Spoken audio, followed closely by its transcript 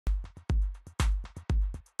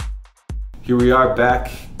Here we are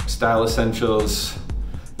back, Style Essentials.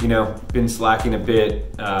 You know, been slacking a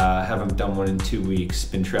bit, haven't done one in 2 weeks,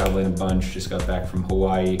 been traveling a bunch, just got back from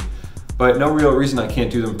Hawaii. But no real reason I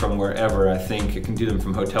can't do them from wherever. I think I can do them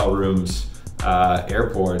from hotel rooms,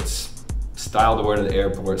 airports, style to wear to the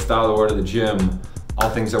airport, style to wear to the gym, all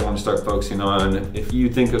things I want to start focusing on. If you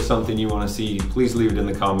think of something you want to see, please leave it in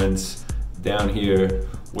the comments down here.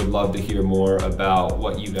 Would love to hear more about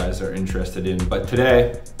what you guys are interested in. But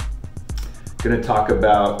today, gonna talk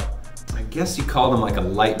about, I guess you call them like a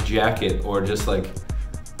light jacket or just like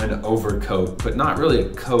an overcoat, but not really a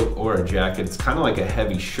coat or a jacket. It's kind of like a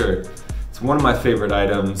heavy shirt. It's one of my favorite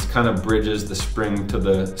items, kind of bridges the spring to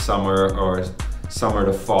the summer or summer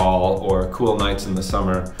to fall or cool nights in the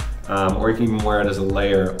summer. Or you can even wear it as a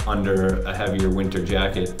layer under a heavier winter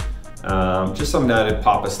jacket. Just something that added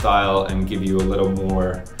pop of style and give you a little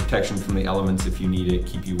more protection from the elements if you need it,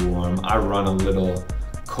 keep you warm. I run a little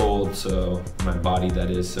cold, so my body that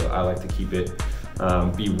is, so I like to keep it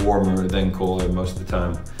be warmer than colder most of the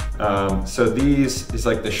time. So these is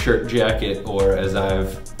like the shirt jacket, or as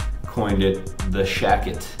I've coined it, the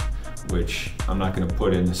Shacket, which I'm not gonna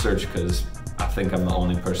put in the search because I think I'm the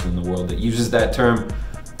only person in the world that uses that term.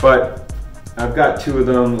 But I've got two of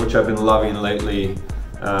them, which I've been loving lately.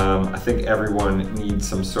 I think everyone needs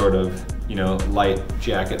some sort of, you know, light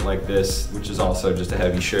jacket like this, which is also just a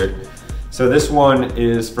heavy shirt. So this one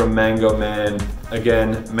is from Mango Man.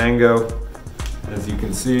 Again, Mango, as you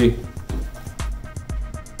can see,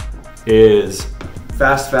 is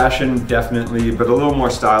fast fashion, definitely, but a little more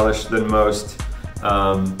stylish than most.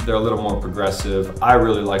 They're a little more progressive. I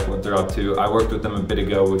really like what they're up to. I worked with them a bit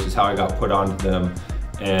ago, which is how I got put onto them,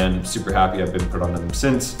 and super happy I've been put onto them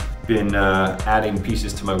since. Been adding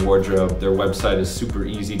pieces to my wardrobe. Their website is super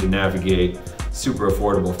easy to navigate, super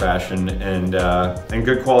affordable fashion, and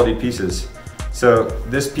good quality pieces. So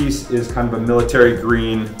this piece is kind of a military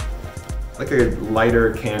green, like a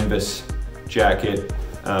lighter canvas jacket.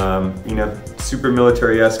 You know, super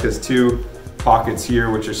military-esque. Has two pockets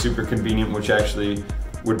here, which are super convenient, which actually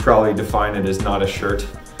would probably define it as not a shirt,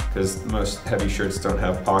 because most heavy shirts don't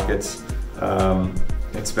have pockets.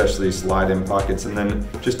 Especially slide-in pockets, and then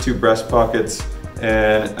just two breast pockets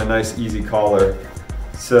and a nice easy collar.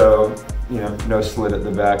 So, you know, no slit at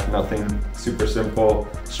the back, nothing, super simple,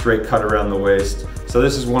 straight cut around the waist. So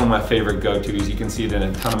this is one of my favorite go-tos. You can see it in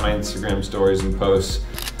a ton of my Instagram stories and posts.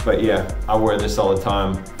 But yeah, I wear this all the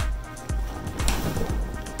time.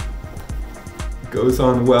 Goes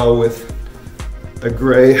on well with a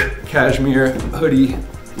gray cashmere hoodie,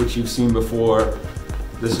 which you've seen before.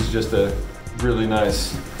 This is just a really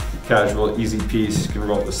nice, casual, easy piece. You can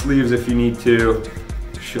roll up the sleeves if you need to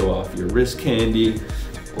show off your wrist candy,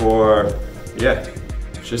 or yeah,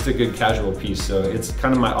 it's just a good casual piece. So it's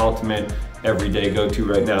kind of my ultimate everyday go-to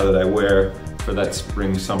right now that I wear for that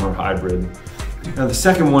spring-summer hybrid. Now the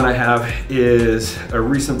second one I have is a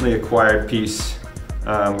recently acquired piece.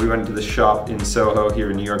 We went to the shop in Soho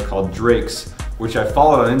here in New York called Drake's, which I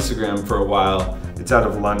followed on Instagram for a while. It's out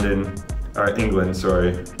of London, or England,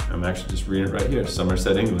 sorry. I'm actually just reading it right here,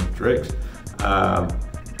 Somerset, England, Drake's.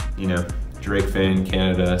 You know, Drake fan,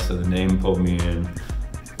 Canada, so the name pulled me in.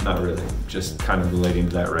 Not really, just kind of relating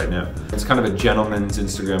to that right now. It's kind of a gentleman's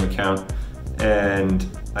Instagram account, and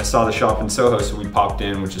I saw the shop in Soho, so we popped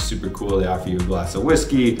in, which is super cool. They offer you a glass of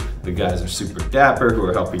whiskey. The guys are super dapper who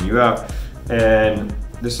are helping you out. And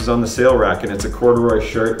this is on the sale rack, and it's a corduroy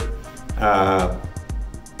shirt,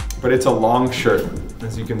 but it's a long shirt.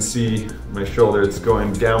 As you can see, my shoulder, it's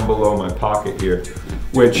going down below my pocket here,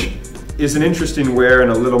 which is an interesting wear and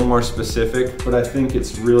a little more specific, but I think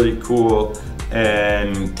it's really cool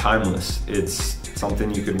and timeless. It's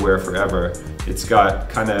something you could wear forever. It's got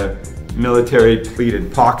kind of military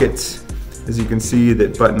pleated pockets, as you can see,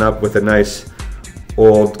 that button up with a nice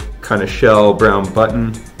old kind of shell brown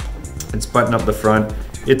button. It's buttoned up the front.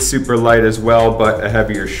 It's super light as well, but a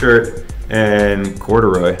heavier shirt and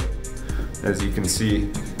corduroy, as you can see.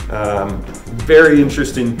 Very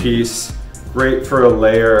interesting piece. Great for a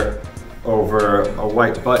layer over a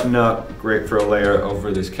white button up. Great for a layer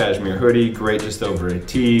over this cashmere hoodie. Great just over a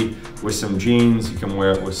tee with some jeans. You can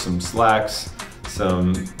wear it with some slacks,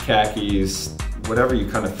 some khakis, whatever you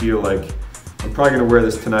kind of feel like. I'm probably gonna wear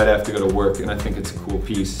this tonight after I go to work, and I think it's a cool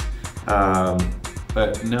piece.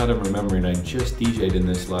 But now that I'm remembering, I just DJ'd in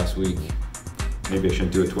this last week. Maybe I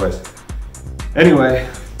shouldn't do it twice. Anyway,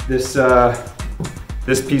 this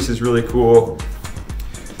piece is really cool.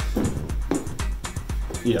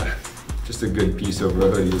 Yeah, just a good piece over a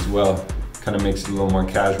hoodie as well. Kind of makes it a little more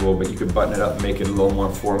casual, but you could button it up and make it a little more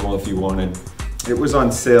formal if you wanted. It was on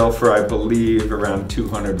sale for, I believe, around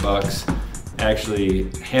 200 bucks. Actually,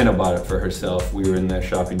 Hannah bought it for herself. We were in there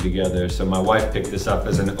shopping together. So my wife picked this up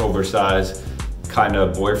as an oversized kind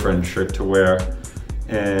of boyfriend shirt to wear.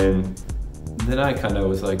 And then I kind of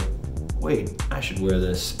was like, wait, I should wear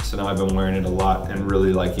this. So now I've been wearing it a lot and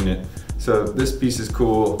really liking it. So this piece is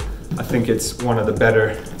cool. I think it's one of the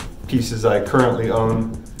better pieces I currently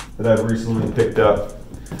own that I've recently picked up.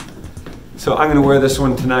 So I'm gonna wear this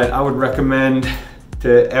one tonight. I would recommend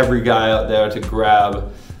to every guy out there to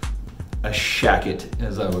grab a shacket,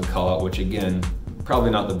 as I would call it, which again,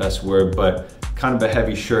 probably not the best word, but kind of a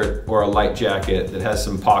heavy shirt or a light jacket that has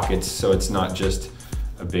some pockets so it's not just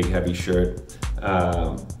a big heavy shirt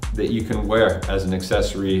that you can wear as an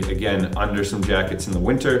accessory, again, under some jackets in the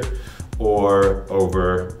winter or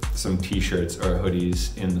over some t-shirts or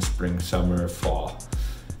hoodies in the spring, summer, fall.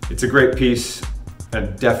 It's a great piece, a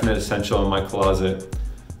definite essential in my closet.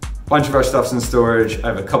 A bunch of our stuff's in storage. I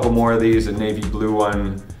have a couple more of these, a navy blue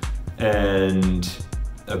one and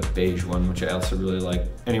a beige one, which I also really like.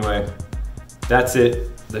 Anyway, that's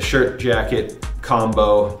it. The shirt jacket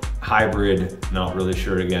combo, hybrid, not really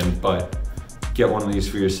sure again, but get one of these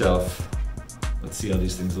for yourself. Let's see how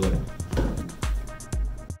these things look.